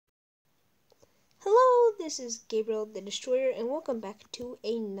this is Gabriel the Destroyer, and welcome back to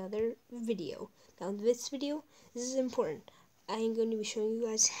another video. Now in this video, this is important. I am going to be showing you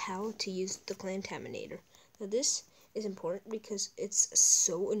guys how to use the Clentaminator. Now this is important because it's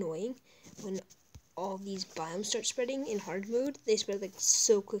so annoying when all these biomes start spreading in hard mode. They spread like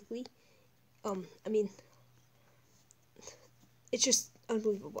so quickly. I mean, it's just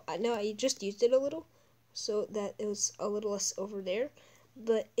unbelievable. I know I just used it a little, so that it was a little less over there.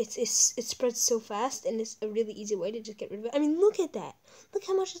 But it spreads so fast, and it's a really easy way to just get rid of it. I mean, look at that. Look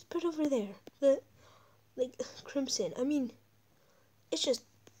how much is spread over there. The, like, crimson. I mean, it's just,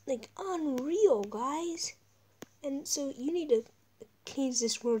 like, unreal, guys. And so you need to change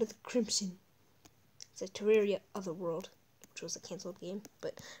this world of the crimson. It's a Terraria Otherworld, which was a canceled game.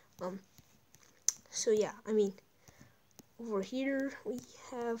 But, so yeah, I mean, over here we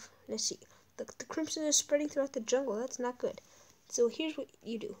have, let's see, the crimson is spreading throughout the jungle. That's not good. So here's what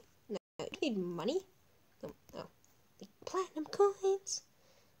you do. Now, you need money. Like platinum coins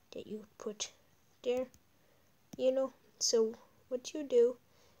that you put there. You know. So what you do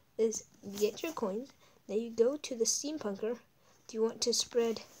is get your coins. Now you go to the steampunker. Do you want to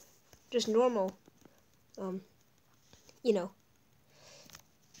spread just normal, you know,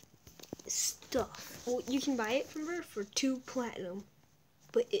 stuff? Well, you can buy it from her for 2 platinum,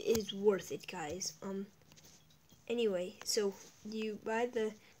 but it is worth it, guys. Anyway, so you buy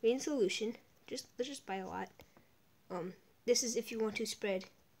the green solution. Let's just buy a lot. This is if you want to spread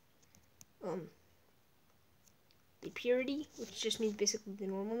the purity, which just means basically the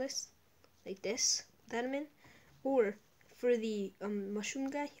normalness, like this, that I'm in. Or for the mushroom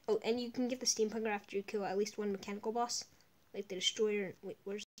guy. Oh, and you can get the steampunker after you kill at least one mechanical boss, like the destroyer. Wait,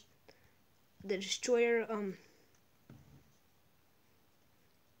 where's the destroyer?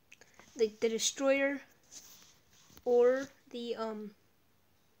 Like the destroyer. Or the,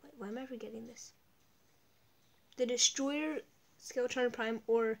 wait, why am I forgetting this? The Destroyer, Skeleton Prime,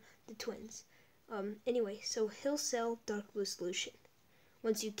 or the Twins. Anyway, so he'll sell Dark Blue Solution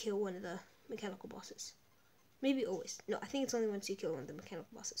once you kill one of the mechanical bosses. Maybe always. No, I think it's only once you kill one of the mechanical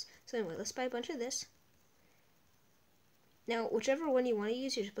bosses. So anyway, let's buy a bunch of this. Now, whichever one you want to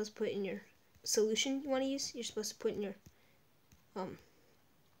use, you're supposed to put in your solution you want to use. You're supposed to put in your,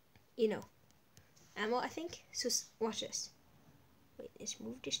 you know, ammo, I think. So watch this. Wait, let's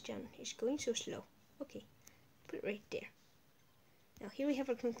move this down. It's going so slow. Okay, put it right there. Now here we have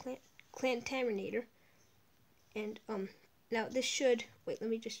our Clentaminator, and now this should. Wait, let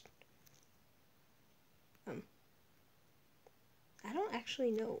me just. I don't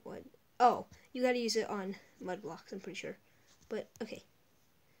actually know what. Oh, you gotta use it on mud blocks. I'm pretty sure, but okay.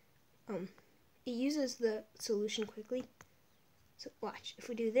 It uses the solution quickly. So watch. If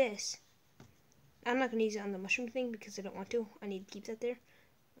we do this. I'm not going to use it on the mushroom thing because I don't want to. I need to keep that there.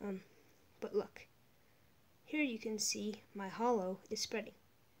 But look. Here you can see my hollow is spreading.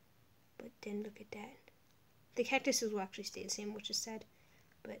 But then look at that. The cactuses will actually stay the same, which is sad.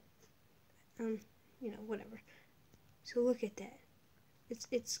 But, you know, whatever. So look at that. It's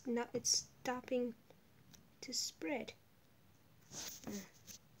stopping to spread.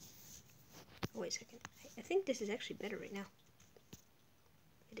 Oh, wait a second. I think this is actually better right now.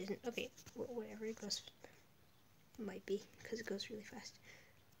 It isn't. Okay, whatever, it goes. It might be, because it goes really fast.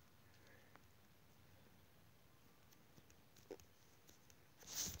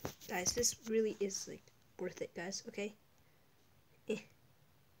 Guys, this really is, like, worth it, guys, okay? Wait,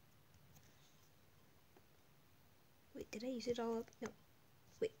 did I use it all up? No.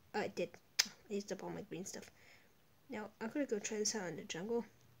 Wait, I did. I used up all my green stuff. Now, I'm gonna go try this out in the jungle.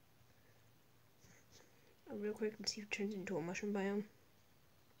 Real quick and see if it turns into a mushroom biome.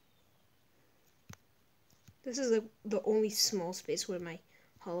 This is like the only small space where my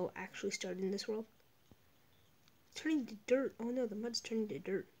hollow actually started in this world. It's turning to dirt. Oh no, the mud's turning to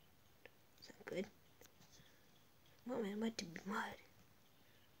dirt. It's not good. I want my mud to be mud.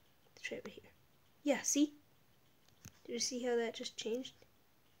 Let's try it right here. Yeah, see? Did you see how that just changed?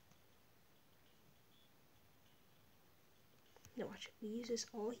 Now watch it. We use this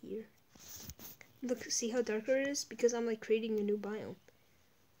all here. Look, see how darker it is? Because I'm like creating a new biome.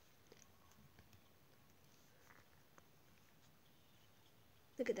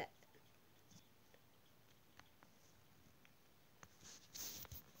 Look at that.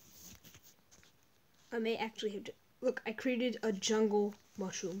 I may actually have to... Look, I created a jungle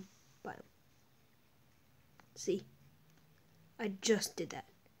mushroom biome. See? I just did that.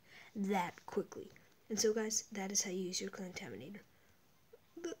 That quickly. And so, guys, that is how you use your Clentaminator.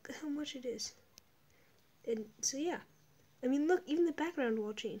 Look how much it is. And so, yeah. I mean, look, even the background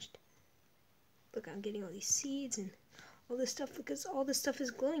wall changed. Look, I'm getting all these seeds and... all this stuff because all this stuff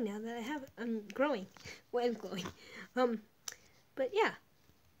is glowing now that I have it. I'm growing. Well, I'm glowing. But yeah.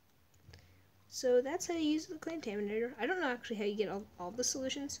 So that's how you use the Clentaminator. I don't know actually how you get all the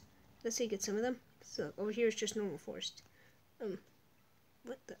solutions. Let's say you get some of them. So over here is just normal forest.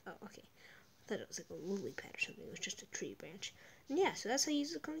 What the? Oh, okay. I thought it was like a lily pad or something. It was just a tree branch. And yeah, so that's how you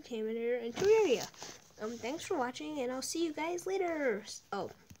use the Clentaminator in Terraria. Thanks for watching, and I'll see you guys later. Oh,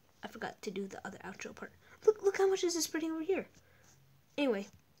 I forgot to do the other outro part. Look how much this is spreading over here. Anyway,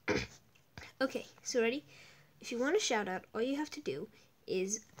 okay, so ready? If you want a shout out, all you have to do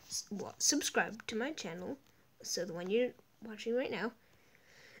is subscribe to my channel, so the one you're watching right now.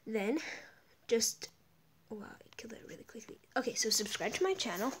 Then just wow, I killed that really quickly. Okay, so subscribe to my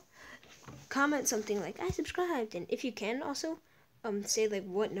channel. Comment something like I subscribed, and if you can also say like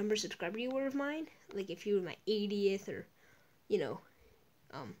what number subscriber you were of mine, like if you were my 80th or you know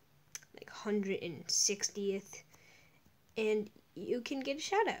like 160th, and you can get a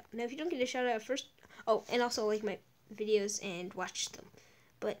shout out. Now if you don't get a shout out at first, oh, and also like my videos and watch them,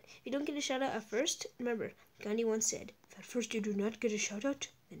 but if you don't get a shout out at first, remember Gandhi once said, if at first you do not get a shout out,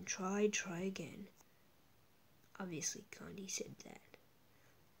 then try again. Obviously Gandhi said that.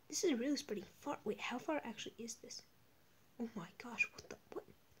 This is really spreading far. Wait, how far actually is this? Oh my gosh, what?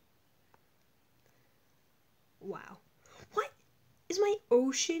 Wow. What is my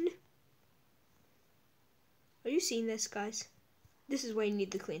ocean? Are you seeing this, guys? This is why you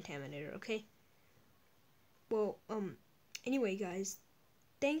need the Clentaminator, okay? Well, anyway, guys,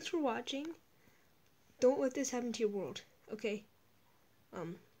 thanks for watching. Don't let this happen to your world, okay?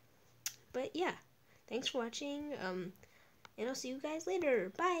 But yeah, thanks for watching, and I'll see you guys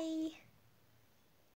later. Bye!